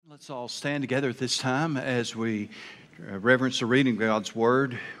Let's all stand together at this time as we reverence the reading of God's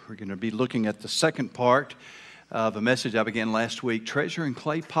Word. We're going to be looking at the second part of a message I began last week, Treasure in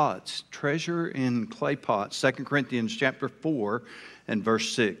Clay Pots. Treasure in Clay Pots, 2 Corinthians chapter 4 and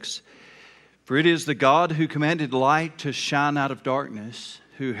verse 6. For it is the God who commanded light to shine out of darkness,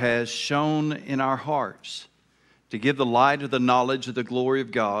 who has shone in our hearts to give the light of the knowledge of the glory of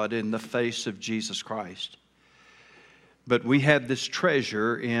God in the face of Jesus Christ. But we have this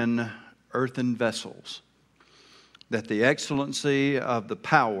treasure in earthen vessels, that the excellency of the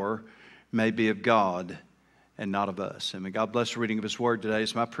power may be of God and not of us. And may God bless the reading of His Word today.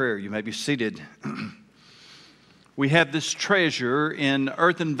 It's my prayer. You may be seated. We have this treasure in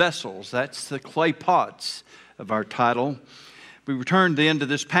earthen vessels. That's the clay pots of our title. We return then to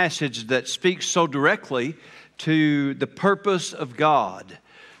this passage that speaks so directly to the purpose of God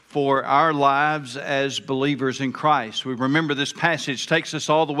for our lives as believers in Christ. We remember this passage takes us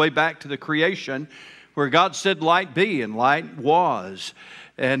all the way back to the creation where God said, "Light be," and light was.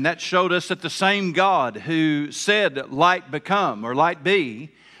 And that showed us that the same God who said, "Light become," or "Light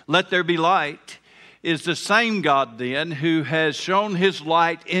be, let there be light," is the same God then who has shown His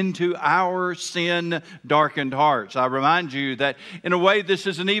light into our sin-darkened hearts. I remind you that in a way this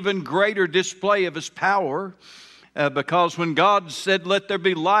is an even greater display of His power, because when God said, "Let there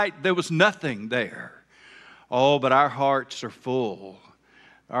be light," there was nothing there. Oh, but our hearts are full.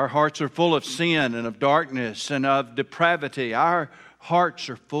 Our hearts are full of sin and of darkness and of depravity. Our hearts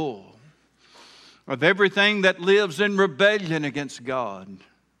are full of everything that lives in rebellion against God.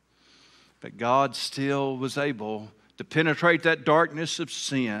 But God still was able to penetrate that darkness of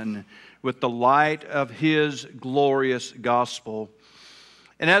sin with the light of His glorious gospel.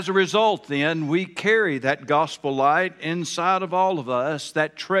 And as a result, then, we carry that gospel light inside of all of us,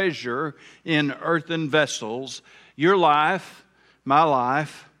 that treasure in earthen vessels, your life, my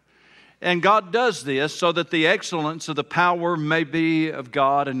life. And God does this so that the excellence of the power may be of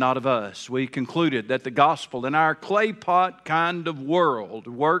God and not of us. We concluded that the gospel in our clay pot kind of world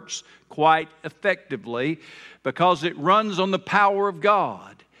works quite effectively because it runs on the power of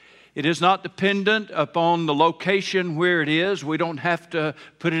God. It is not dependent upon the location where it is. We don't have to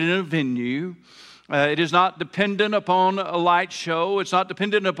put it in a venue. It is not dependent upon a light show. It's not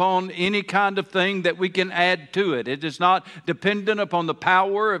dependent upon any kind of thing that we can add to it. It is not dependent upon the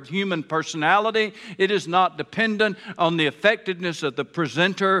power of human personality. It is not dependent on the effectiveness of the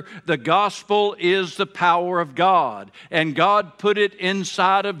presenter. The gospel is the power of God. And God put it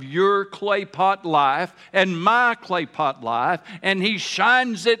inside of your clay pot life and my clay pot life, and He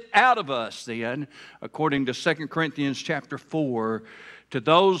shines it out of us then, according to 2 Corinthians chapter 4, to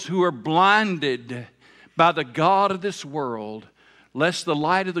those who are blinded by the God of this world, lest the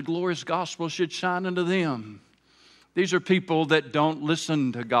light of the glorious gospel should shine unto them. These are people that don't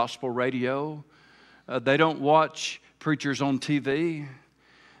listen to gospel radio. They don't watch preachers on TV.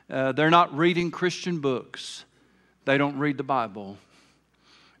 They're not reading Christian books. They don't read the Bible.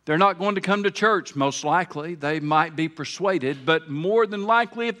 They're not going to come to church, most likely. They might be persuaded, but more than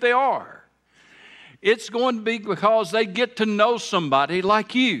likely if they are, it's going to be because they get to know somebody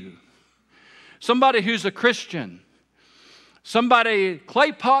like you. Somebody who's a Christian. Somebody,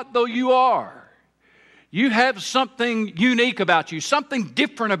 clay pot though you are, you have something unique about you, something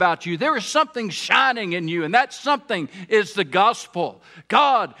different about you. There is something shining in you, and that something is the gospel.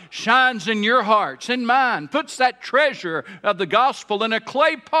 God shines in your hearts, in mine, puts that treasure of the gospel in a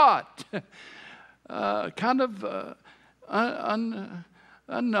clay pot.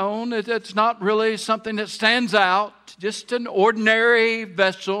 Unknown. It's not really something that stands out, just an ordinary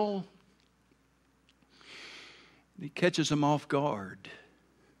vessel. He catches them off guard.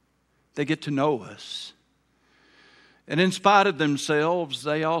 They get to know us. And in spite of themselves,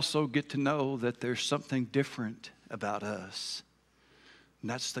 they also get to know that there's something different about us.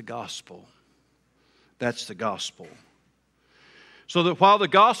 And that's the gospel. That's the gospel. So that while the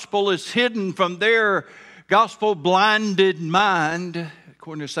gospel is hidden from their gospel-blinded mind,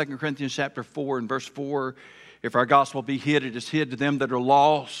 according to 2 Corinthians chapter 4 and verse 4, if our gospel be hid, it is hid to them that are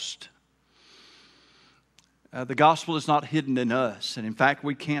lost. The gospel is not hidden in us, and in fact,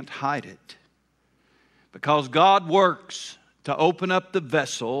 we can't hide it. Because God works to open up the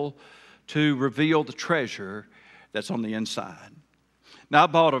vessel to reveal the treasure that's on the inside. Now, I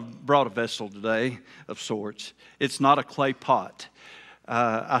brought a vessel today of sorts. It's not a clay pot.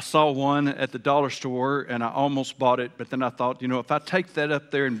 I saw one at the dollar store and I almost bought it, but then I thought, if I take that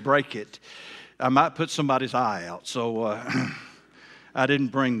up there and break it, I might put somebody's eye out. So I didn't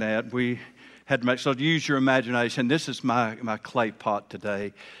bring that. We had to make, so use your imagination. This is my clay pot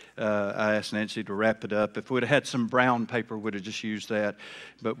today. I asked Nancy to wrap it up. If we'd have had some brown paper, we'd have just used that,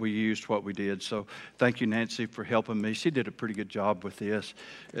 but we used what we did. So thank you, Nancy, for helping me. She did a pretty good job with this,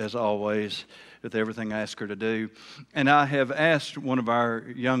 as always, with everything I asked her to do. And I have asked one of our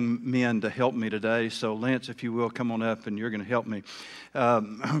young men to help me today. So Lance, if you will, come on up and you're going to help me.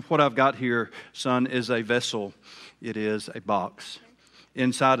 What I've got here, son, is a vessel. It is a box.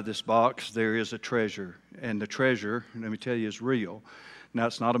 Inside of this box, there is a treasure. And the treasure, let me tell you, is real. Now,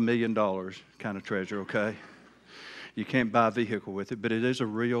 it's not $1 million kind of treasure, okay? You can't buy a vehicle with it, but it is a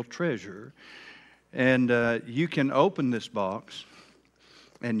real treasure. And you can open this box,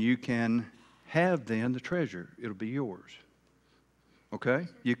 and you can have then the treasure. It'll be yours, okay?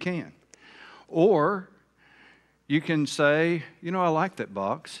 You can. Or you can say, you know, I like that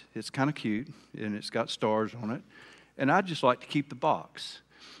box. It's kind of cute, and it's got stars on it, and I'd just like to keep the box.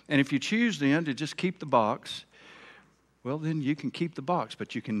 And if you choose then to just keep the box, well, then you can keep the box,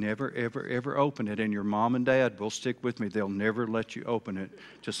 but you can never, ever, ever open it. And your mom and dad will stick with me. They'll never let you open it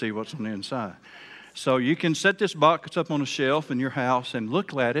to see what's on the inside. So you can set this box up on a shelf in your house and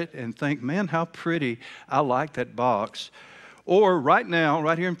look at it and think, man, how pretty. I like that box. Or right now,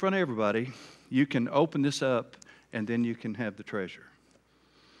 right here in front of everybody, you can open this up and then you can have the treasure.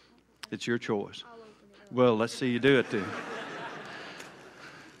 It's your choice. Well, let's see you do it then.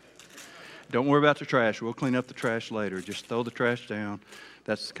 Don't worry about the trash. We'll clean up the trash later. Just throw the trash down.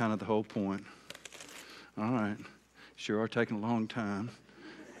 That's kind of the whole point. All right. Sure are taking a long time.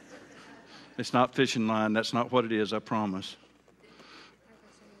 It's not fishing line. That's not what it is, I promise.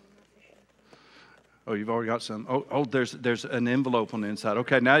 Oh, you've already got some. Oh, there's an envelope on the inside.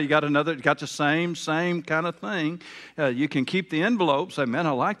 Okay, now you got another. You got the same kind of thing. You can keep the envelope. Say, man,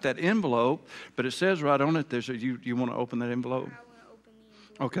 I like that envelope, but it says right on it. You want to open that envelope? I want to open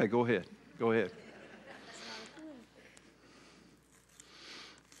the envelope. Okay, go ahead. Go ahead.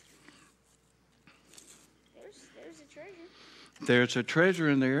 There's a treasure. There's a treasure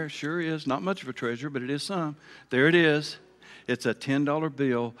in there. Sure is. Not much of a treasure, but it is some. There it is. It's a $10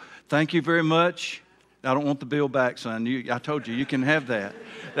 bill. Thank you very much. I don't want the bill back, son. I told you, you can have that.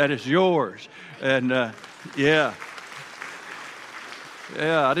 That is yours. And, yeah.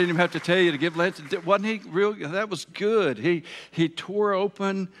 Yeah, I didn't even have to tell you to give Lance. Wasn't he real? That was good. He tore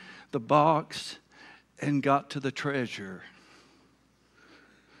open the box and got to the treasure.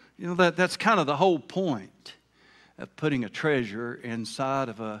 You know, that's kind of the whole point of putting a treasure inside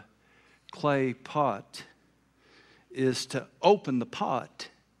of a clay pot, is to open the pot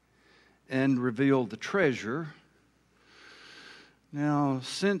and reveal the treasure. Now,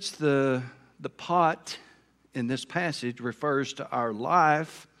 since the pot in this passage refers to our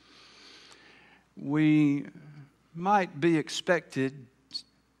life, we might be expected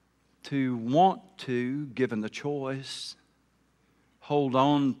to want to, given the choice, hold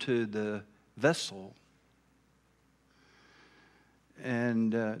on to the vessel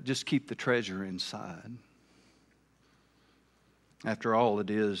and just keep the treasure inside. After all,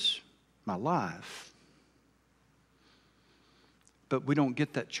 it is my life. But we don't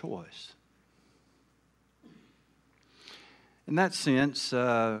get that choice. In that sense,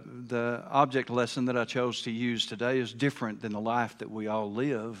 the object lesson that I chose to use today is different than the life that we all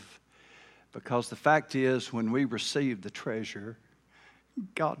live, because the fact is, when we received the treasure,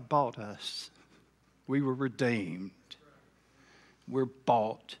 God bought us. We were redeemed. We're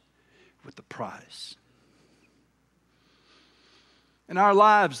bought with the price. And our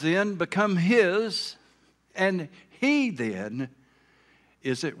lives then become His, and He then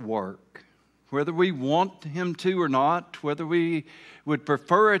is at work. Whether we want Him to or not, whether we would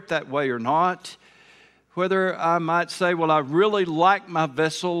prefer it that way or not, whether I might say, well, I really like my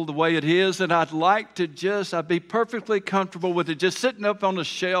vessel the way it is, and I'd be perfectly comfortable with it just sitting up on the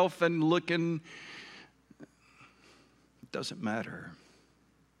shelf and looking. It doesn't matter.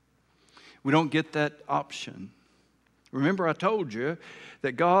 We don't get that option. Remember, I told you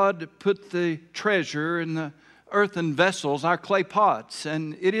that God put the treasure in the earthen vessels, our clay pots,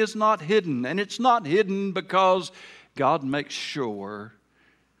 and it is not hidden. And it's not hidden because God makes sure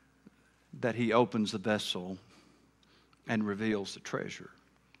that He opens the vessel and reveals the treasure.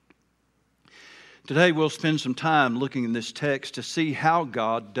 Today we'll spend some time looking in this text to see how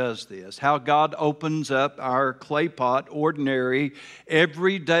God does this, how God opens up our clay pot, ordinary,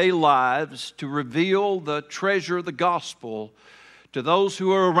 everyday lives to reveal the treasure of the gospel to those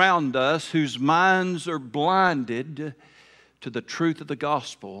who are around us, whose minds are blinded to the truth of the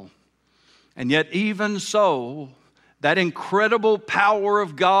gospel. And yet even so, that incredible power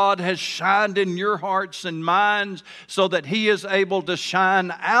of God has shined in your hearts and minds so that He is able to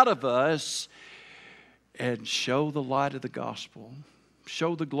shine out of us and show the light of the gospel,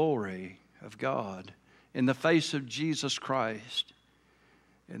 show the glory of God in the face of Jesus Christ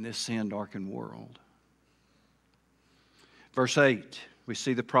in this sin-darkened world. Verse 8, we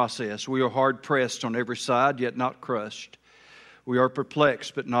see the process. We are hard pressed on every side, yet not crushed. We are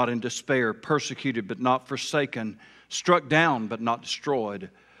perplexed, but not in despair, persecuted, but not forsaken, struck down, but not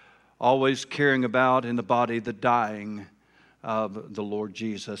destroyed, always carrying about in the body the dying of the Lord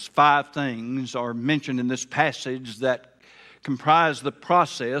Jesus. 5 things are mentioned in this passage that comprise the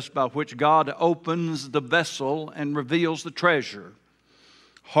process by which God opens the vessel and reveals the treasure.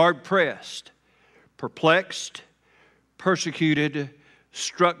 Hard-pressed, perplexed, persecuted,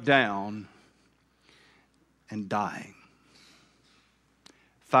 struck down, and dying.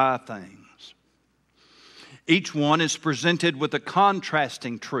 5 things. Each one is presented with a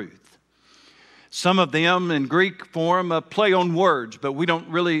contrasting truth. Some of them in Greek form a play on words, but we don't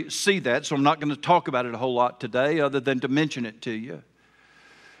really see that, so I'm not going to talk about it a whole lot today other than to mention it to you.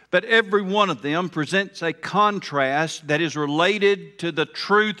 But every one of them presents a contrast that is related to the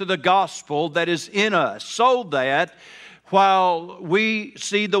truth of the gospel that is in us, so that while we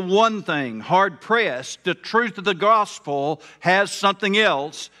see the one thing, hard-pressed, the truth of the gospel has something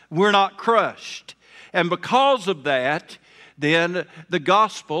else, we're not crushed. And because of that, then the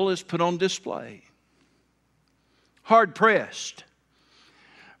gospel is put on display. Hard-pressed,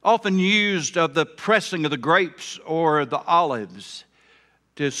 often used of the pressing of the grapes or the olives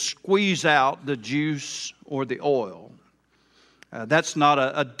to squeeze out the juice or the oil. That's not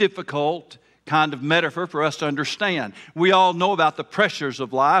a difficult kind of metaphor for us to understand. We all know about the pressures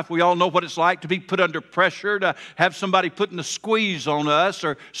of life. We all know what it's like to be put under pressure, to have somebody putting the squeeze on us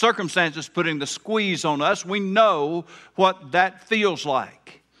or circumstances putting the squeeze on us. We know what that feels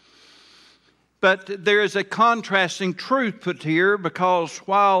like. But there is a contrasting truth put here, because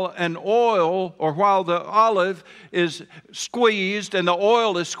while an oil or while the olive is squeezed and the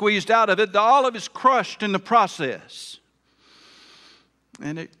oil is squeezed out of it, the olive is crushed in the process.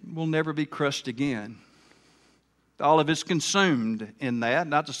 And it will never be crushed again. The olive is consumed in that.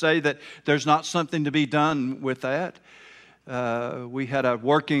 Not to say that there's not something to be done with that. We had a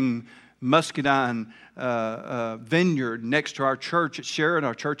working muscadine vineyard next to our church at Sharon.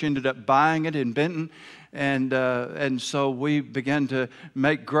 Our church ended up buying it in Benton. And so we began to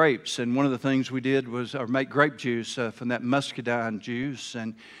make grapes. And one of the things we did was make grape juice from that muscadine juice.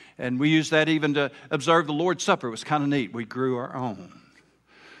 And we used that even to observe the Lord's Supper. It was kind of neat. We grew our own.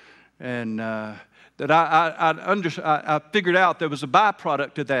 And that I figured out there was a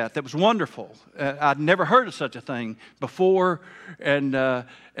byproduct of that was wonderful. I'd never heard of such a thing before, and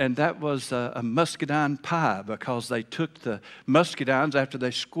that was a muscadine pie, because they took the muscadines after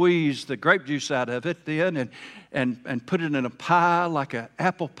they squeezed the grape juice out of it then and put it in a pie like an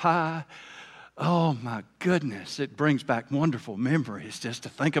apple pie. Oh my goodness, it brings back wonderful memories just to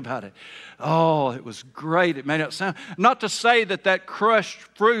think about it. Oh, it was great. It made it sound, not to say that crushed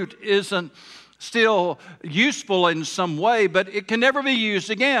fruit isn't still useful in some way, but it can never be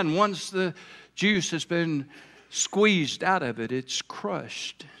used again. Once the juice has been squeezed out of it, it's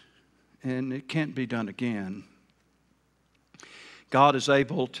crushed, and it can't be done again. God is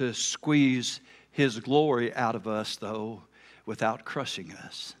able to squeeze His glory out of us, though, without crushing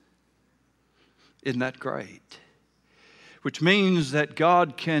us. Isn't that great? Which means that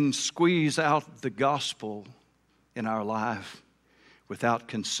God can squeeze out the gospel in our life without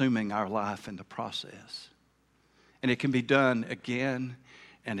consuming our life in the process. And it can be done again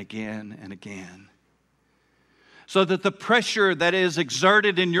and again and again. So that the pressure that is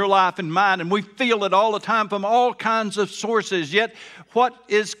exerted in your life and mine, and we feel it all the time from all kinds of sources, yet what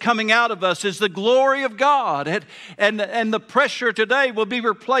is coming out of us is the glory of God. And the pressure today will be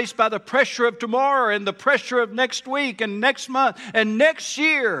replaced by the pressure of tomorrow and the pressure of next week and next month and next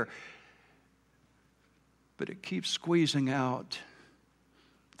year. But it keeps squeezing out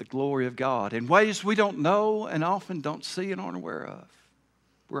the glory of God in ways we don't know and often don't see and aren't aware of.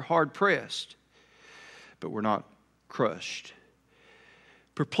 We're hard pressed, but we're not crushed.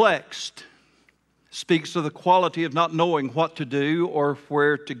 Perplexed speaks of the quality of not knowing what to do or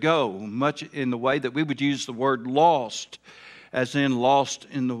where to go, much in the way that we would use the word lost, as in lost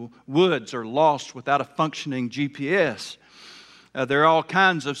in the woods or lost without a functioning GPS. There are all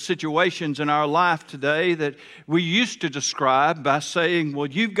kinds of situations in our life today that we used to describe by saying, well,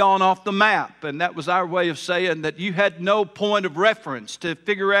 you've gone off the map. And that was our way of saying that you had no point of reference to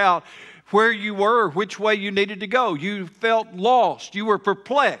figure out where you were, which way you needed to go. You felt lost. You were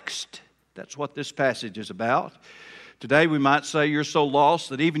perplexed. That's what this passage is about. Today we might say you're so lost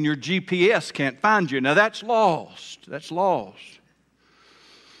that even your GPS can't find you. Now that's lost. That's lost.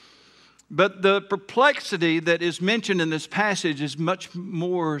 But the perplexity that is mentioned in this passage is much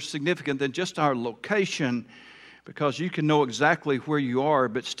more significant than just our location, because you can know exactly where you are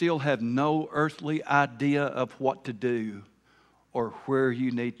but still have no earthly idea of what to do or where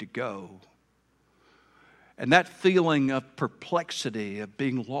you need to go. And that feeling of perplexity, of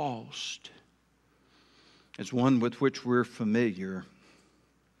being lost, is one with which we're familiar.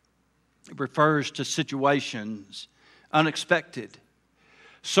 It refers to situations, unexpected,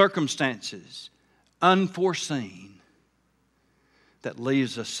 circumstances, unforeseen, that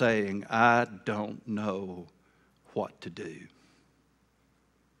leaves us saying, I don't know what to do.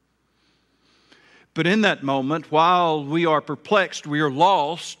 But in that moment, while we are perplexed, we are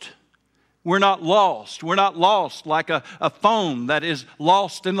lost. We're not lost. We're not lost like a phone that is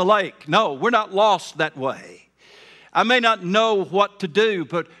lost in the lake. No, we're not lost that way. I may not know what to do,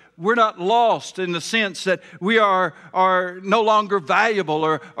 but we're not lost in the sense that we are no longer valuable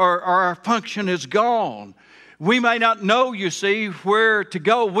or our function is gone. We may not know, you see, where to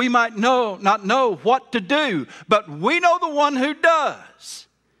go. We might not know what to do, but we know the one who does.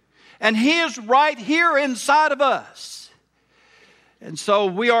 And He is right here inside of us. And so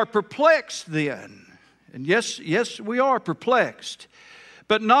we are perplexed then. And yes, we are perplexed.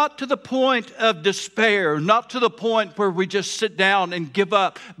 But not to the point of despair, not to the point where we just sit down and give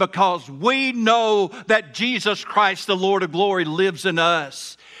up, because we know that Jesus Christ, the Lord of glory, lives in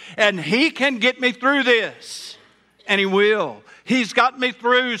us. And He can get me through this. And He will. He's got me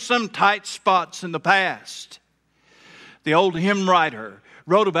through some tight spots in the past. The old hymn writer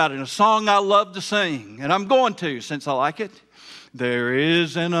wrote about it in a song I love to sing. And I'm going to, since I like it. There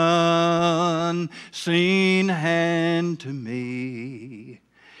is an unseen hand to me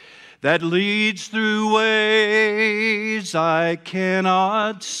that leads through ways I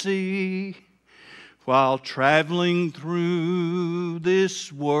cannot see, while traveling through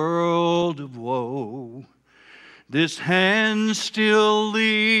this world of woe. This hand still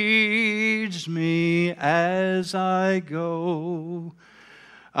leads me as I go.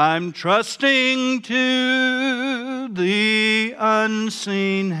 I'm trusting to the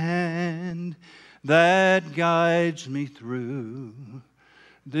unseen hand that guides me through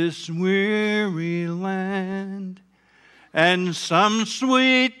this weary land. And some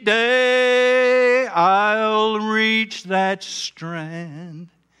sweet day I'll reach that strand,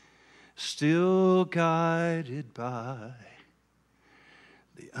 still guided by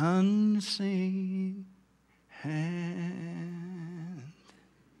the unseen hand.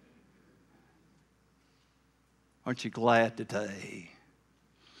 Aren't you glad today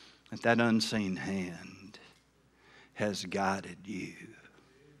that that unseen hand has guided you?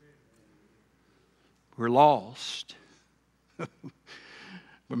 We're lost.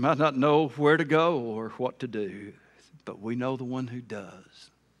 We might not know where to go or what to do, but we know the one who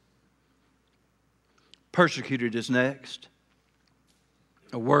does. Persecuted is next.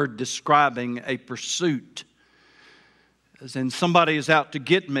 A word describing a pursuit. As in, somebody is out to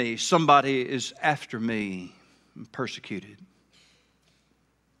get me, somebody is after me. Persecuted.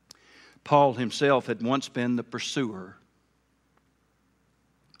 Paul himself had once been the pursuer,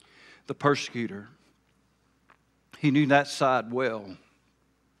 the persecutor. He knew that side well.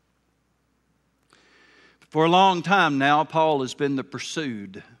 For a long time now, Paul has been the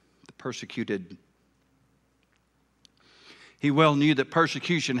pursued, the persecuted. He well knew that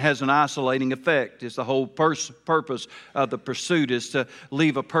persecution has an isolating effect. It's the whole purpose of the pursuit is to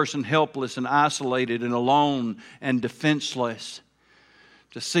leave a person helpless and isolated and alone and defenseless.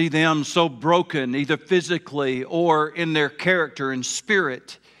 To see them so broken, either physically or in their character and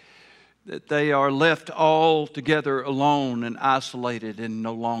spirit, that they are left altogether alone and isolated and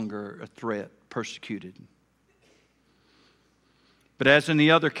no longer a threat, persecuted. But as in the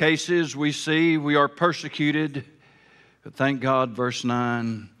other cases, we see we are persecuted. But thank God, verse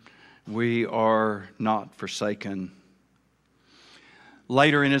 9, we are not forsaken.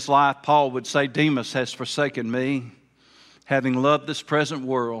 Later in his life, Paul would say, Demas has forsaken me, having loved this present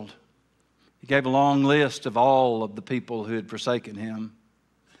world. He gave a long list of all of the people who had forsaken him.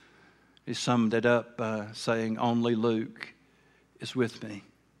 He summed it up by saying, only Luke is with me.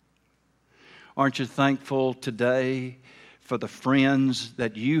 Aren't you thankful today for the friends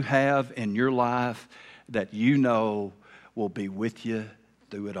that you have in your life that you know will be with you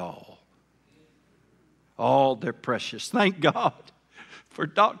through it all? Oh, they're precious. Thank God for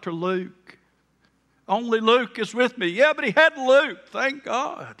Dr. Luke. Only Luke is with me. Yeah, but he had Luke. Thank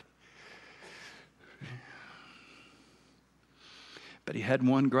God. But he had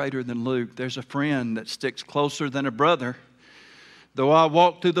one greater than Luke. There's a friend that sticks closer than a brother. Though I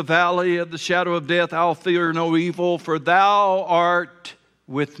walk through the valley of the shadow of death, I'll fear no evil, for thou art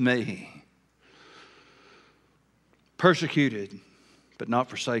with me. persecuted, but not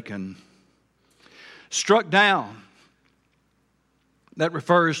forsaken. Struck down. That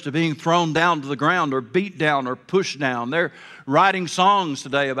refers to being thrown down to the ground or beat down or pushed down. They're writing songs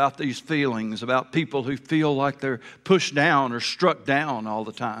today about these feelings, about people who feel like they're pushed down or struck down all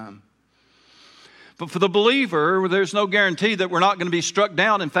the time. But for the believer, there's no guarantee that we're not going to be struck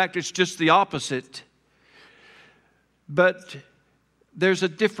down. In fact, it's just the opposite. But there's a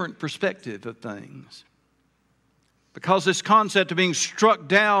different perspective of things. Because this concept of being struck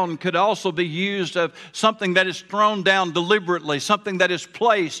down could also be used of something that is thrown down deliberately, something that is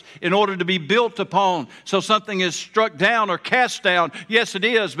placed in order to be built upon. So something is struck down or cast down. Yes, it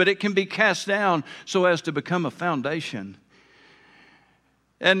is, but it can be cast down so as to become a foundation.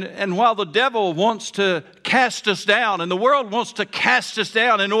 And while the devil wants to cast us down and the world wants to cast us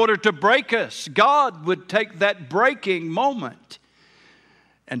down in order to break us, God would take that breaking moment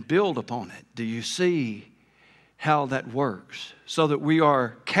and build upon it. Do you see how that works? So that we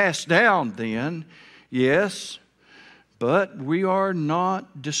are cast down then, yes, but we are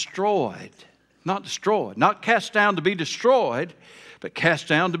not destroyed. Not destroyed. Not cast down to be destroyed, but cast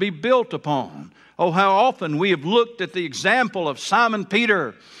down to be built upon. Oh, how often we have looked at the example of Simon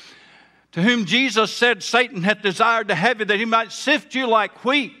Peter, to whom Jesus said, Satan hath desired to have you that he might sift you like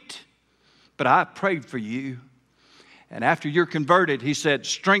wheat. But I prayed for you. And after you're converted, he said,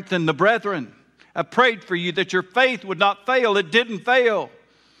 strengthen the brethren. I prayed for you that your faith would not fail. It didn't fail.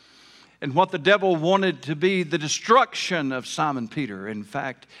 And what the devil wanted to be the destruction of Simon Peter, in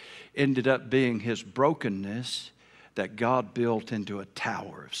fact, ended up being his brokenness that God built into a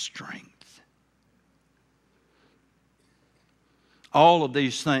tower of strength. All of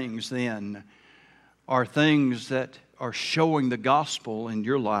these things then are things that are showing the gospel in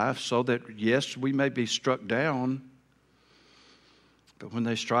your life so that, yes, we may be struck down, but when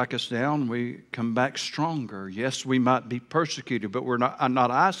they strike us down, we come back stronger. Yes, we might be persecuted, but we're not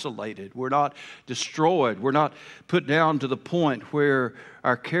isolated. We're not destroyed. We're not put down to the point where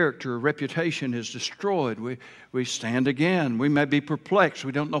our character or reputation is destroyed. We stand again. We may be perplexed.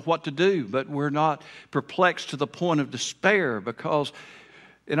 We don't know what to do, but we're not perplexed to the point of despair, because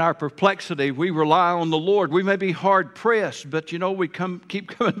in our perplexity, we rely on the Lord. We may be hard pressed, but we keep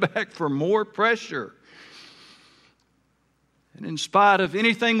coming back for more pressure. And in spite of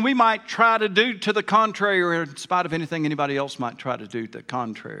anything we might try to do to the contrary, or in spite of anything anybody else might try to do to the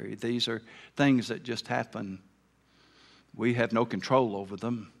contrary, these are things that just happen. We have no control over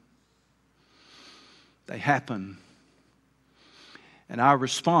them. They happen. And our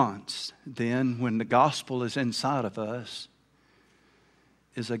response then, when the gospel is inside of us,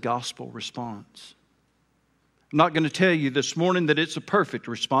 is a gospel response. I'm not going to tell you this morning that it's a perfect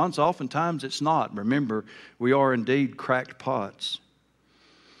response. Oftentimes it's not. Remember, we are indeed cracked pots.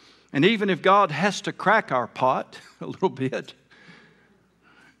 And even if God has to crack our pot a little bit,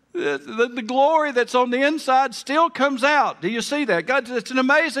 the glory that's on the inside still comes out. Do you see that? God, it's an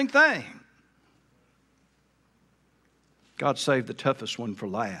amazing thing. God saved the toughest one for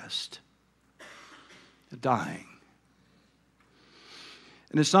last. The dying.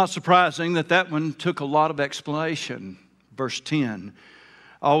 And it's not surprising that one took a lot of explanation. Verse 10,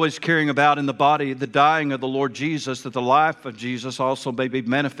 always carrying about in the body the dying of the Lord Jesus, that the life of Jesus also may be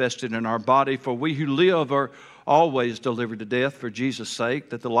manifested in our body. For we who live are always delivered to death for Jesus'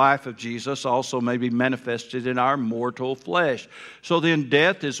 sake, that the life of Jesus also may be manifested in our mortal flesh. So then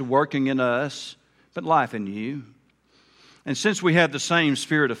death is working in us, but life in you. And since we have the same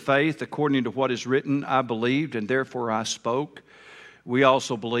spirit of faith, according to what is written, I believed and therefore I spoke. We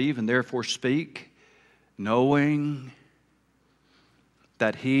also believe and therefore speak, knowing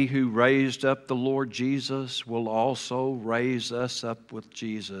that he who raised up the Lord Jesus will also raise us up with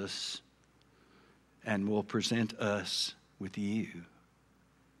Jesus and will present us with you.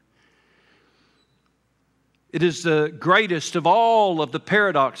 It is the greatest of all of the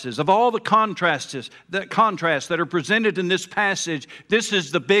paradoxes, of all the contrasts that are presented in this passage. This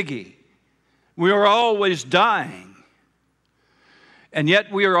is the biggie. We are always dying. And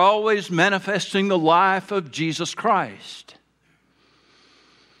yet we are always manifesting the life of Jesus Christ.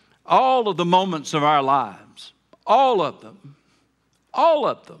 All of the moments of our lives, all of them,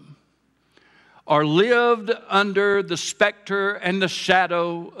 are lived under the specter and the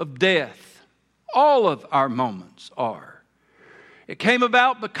shadow of death. All of our moments are. It came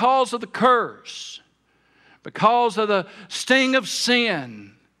about because of the curse, because of the sting of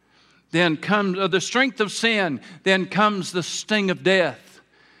sin. Then comes the strength of sin, then comes the sting of death.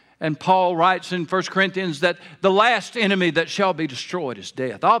 And Paul writes in 1 Corinthians that the last enemy that shall be destroyed is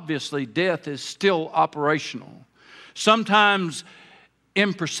death. Obviously, death is still operational, sometimes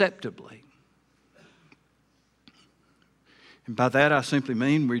imperceptibly. And by that I simply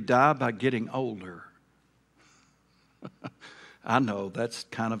mean we die by getting older. I know that's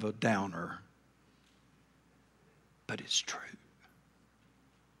kind of a downer, but it's true.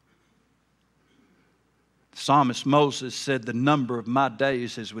 The psalmist Moses said, "The number of my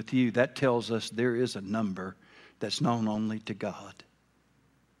days is with you." That tells us there is a number that's known only to God.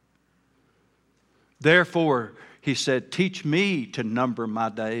 Therefore, he said, "Teach me to number my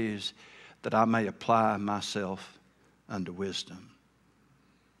days, that I may apply myself unto wisdom."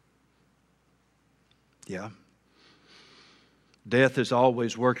 Yeah. Death is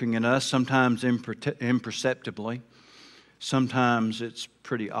always working in us, sometimes imperceptibly, sometimes it's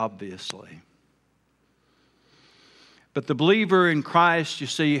pretty obviously. But the believer in Christ, you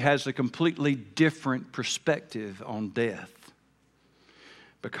see, has a completely different perspective on death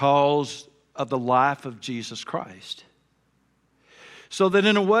because of the life of Jesus Christ. So that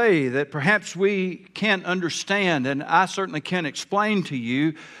in a way that perhaps we can't understand, and I certainly can't explain to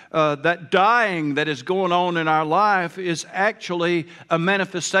you, that dying that is going on in our life is actually a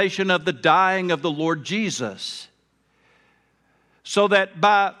manifestation of the dying of the Lord Jesus. So that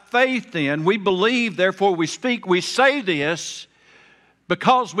by faith then, we believe, therefore we speak, we say this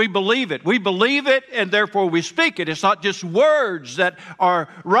because we believe it. We believe it and therefore we speak it. It's not just words that are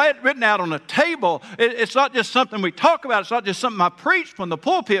written out on a table. It's not just something we talk about. It's not just something I preach from the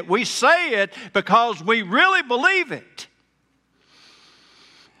pulpit. We say it because we really believe it.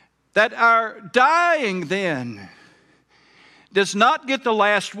 That our dying then does not get the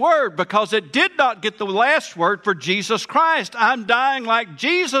last word, because it did not get the last word for Jesus Christ. I'm dying like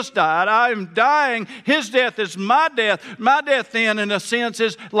Jesus died. I'm dying. His death is my death. My death then, in a sense,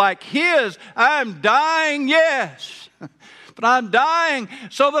 is like His. I'm dying, yes. But I'm dying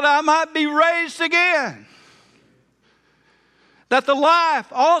so that I might be raised again. That the life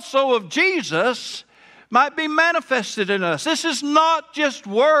also of Jesus might be manifested in us. This is not just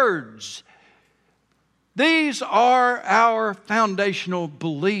words. These are our foundational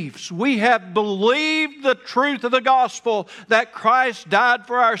beliefs. We have believed the truth of the gospel, that Christ died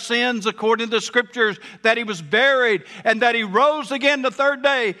for our sins according to the Scriptures, that He was buried, and that He rose again the third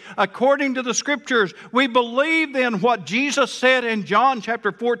day according to the Scriptures. We believe then what Jesus said in John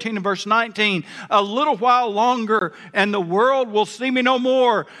chapter 14 and verse 19, "A little while longer and the world will see me no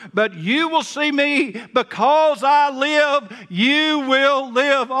more, but you will see me. Because I live, you will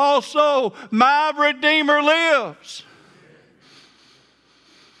live also. My Redeemer lives."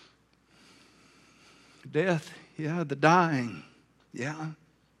 Death, yeah, the dying, yeah.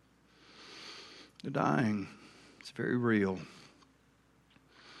 The dying, it's very real.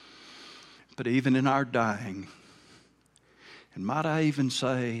 But even in our dying, and might I even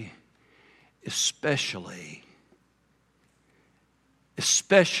say, especially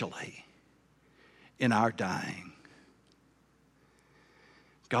in our dying,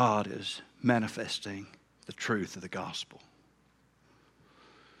 God is manifesting the truth of the gospel.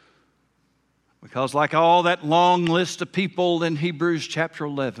 Because like all that long list of people in Hebrews chapter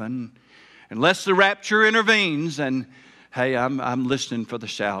 11, unless the rapture intervenes, and hey, I'm listening for the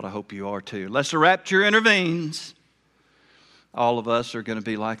shout, I hope you are too. Unless the rapture intervenes, all of us are going to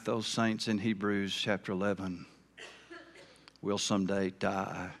be like those saints in Hebrews chapter 11. We'll someday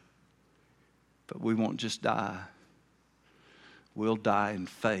die. But we won't just die. We'll die in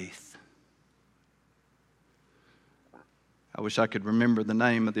faith. I wish I could remember the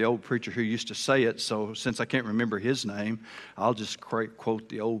name of the old preacher who used to say it, so since I can't remember his name, I'll just quote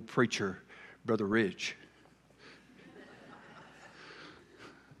the old preacher, Brother Rich.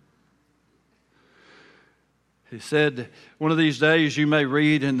 He said, "One of these days you may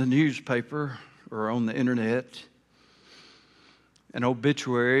read in the newspaper or on the internet an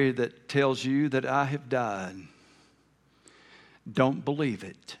obituary that tells you that I have died. Don't believe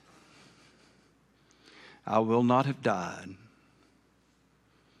it. I will not have died.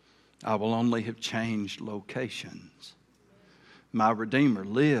 I will only have changed locations. My Redeemer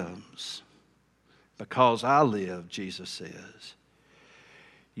lives. Because I live," Jesus says,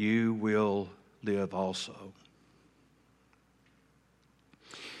 "you will live also."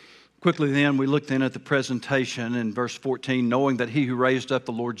 Quickly then, we look then at the presentation in verse 14, "Knowing that He who raised up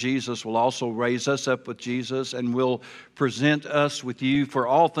the Lord Jesus will also raise us up with Jesus and will present us with you, for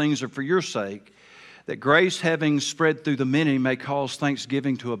all things are for your sake, that grace having spread through the many may cause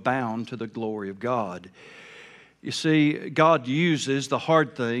thanksgiving to abound to the glory of God." You see, God uses the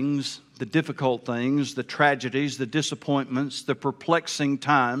hard things, the difficult things, the tragedies, the disappointments, the perplexing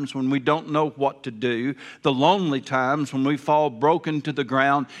times when we don't know what to do, the lonely times when we fall broken to the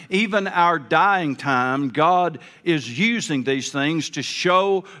ground, even our dying time. God is using these things to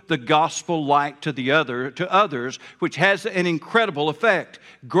show the gospel light to others, which has an incredible effect.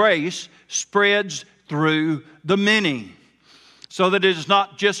 Grace spreads through the many. So that it is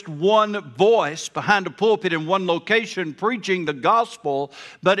not just one voice behind a pulpit in one location preaching the gospel,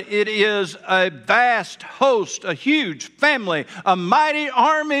 but it is a vast host, a huge family, a mighty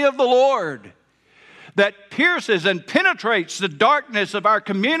army of the Lord that pierces and penetrates the darkness of our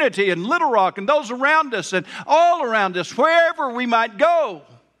community in Little Rock and those around us and all around us, wherever we might go.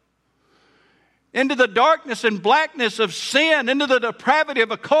 Into the darkness and blackness of sin, into the depravity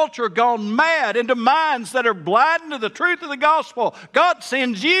of a culture gone mad, into minds that are blind to the truth of the gospel. God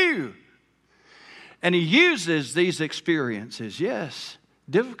sends you. And He uses these experiences, yes,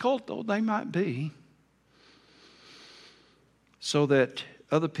 difficult though they might be, so that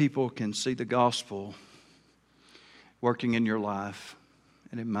other people can see the gospel working in your life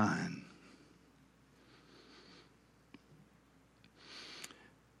and in mine.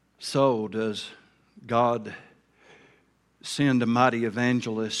 So does God send a mighty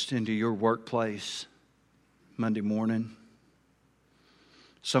evangelist into your workplace Monday morning?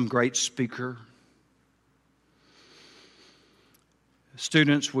 Some great speaker?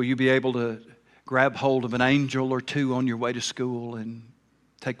 Students, will you be able to grab hold of an angel or two on your way to school and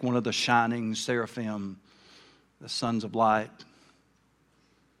take one of the shining seraphim, the sons of light?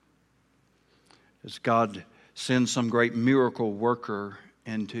 Does God send some great miracle worker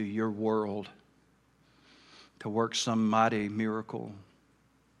into your world to work some mighty miracle?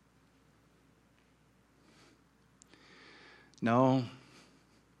 No,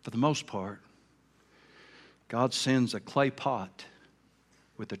 for the most part, God sends a clay pot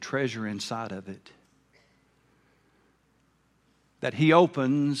with a treasure inside of it that He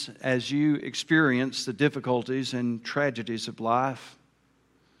opens as you experience the difficulties and tragedies of life.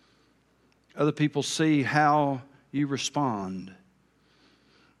 Other people see how you respond.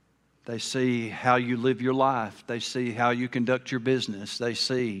 They see how you live your life. They see how you conduct your business. They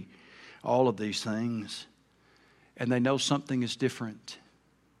see all of these things. And they know something is different.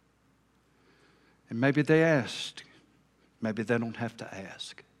 And maybe they asked. Maybe they don't have to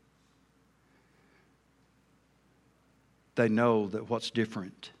ask. They know that what's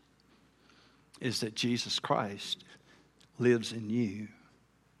different is that Jesus Christ lives in you.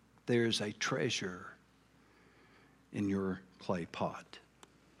 There's a treasure in your clay pot.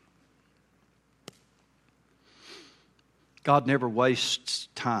 God never wastes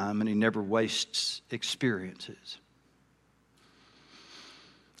time, and He never wastes experiences.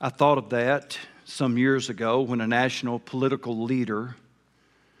 I thought of that some years ago when a national political leader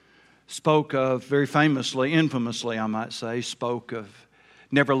spoke of, very famously, infamously I might say, spoke of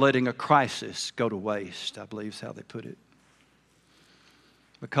never letting a crisis go to waste, I believe is how they put it.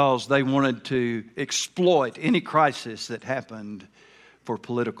 Because they wanted to exploit any crisis that happened for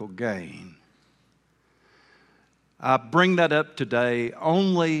political gain. I bring that up today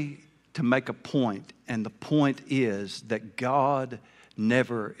only to make a point, and the point is that God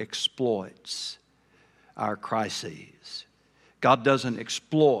never exploits our crises. God doesn't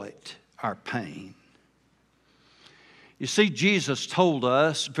exploit our pain. You see, Jesus told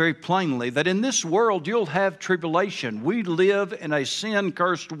us very plainly that in this world you'll have tribulation. We live in a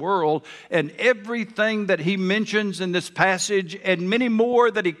sin-cursed world, and everything that He mentions in this passage and many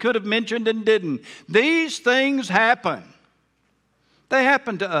more that He could have mentioned and didn't, these things happen. They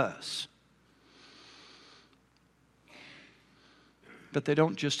happen to us. But they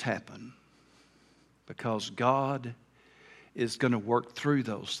don't just happen, because God is going to work through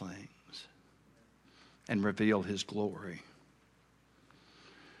those things and reveal His glory.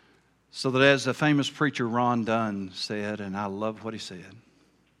 So that, as the famous preacher Ron Dunn said, and I love what he said,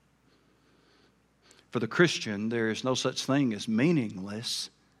 for the Christian, there is no such thing as meaningless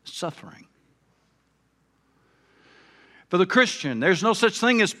suffering. For the Christian, there's no such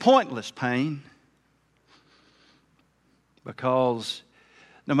thing as pointless pain, because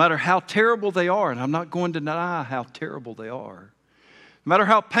no matter how terrible they are, and I'm not going to deny how terrible they are, no matter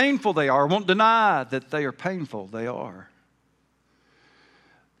how painful they are, I won't deny that they are painful, they are.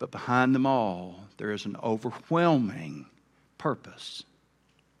 But behind them all, there is an overwhelming purpose.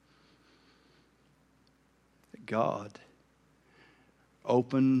 That God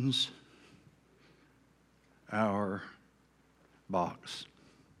opens our box,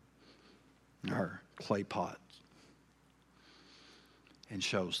 our clay pot, and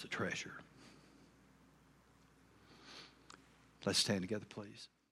shows the treasure. Let's stand together, please.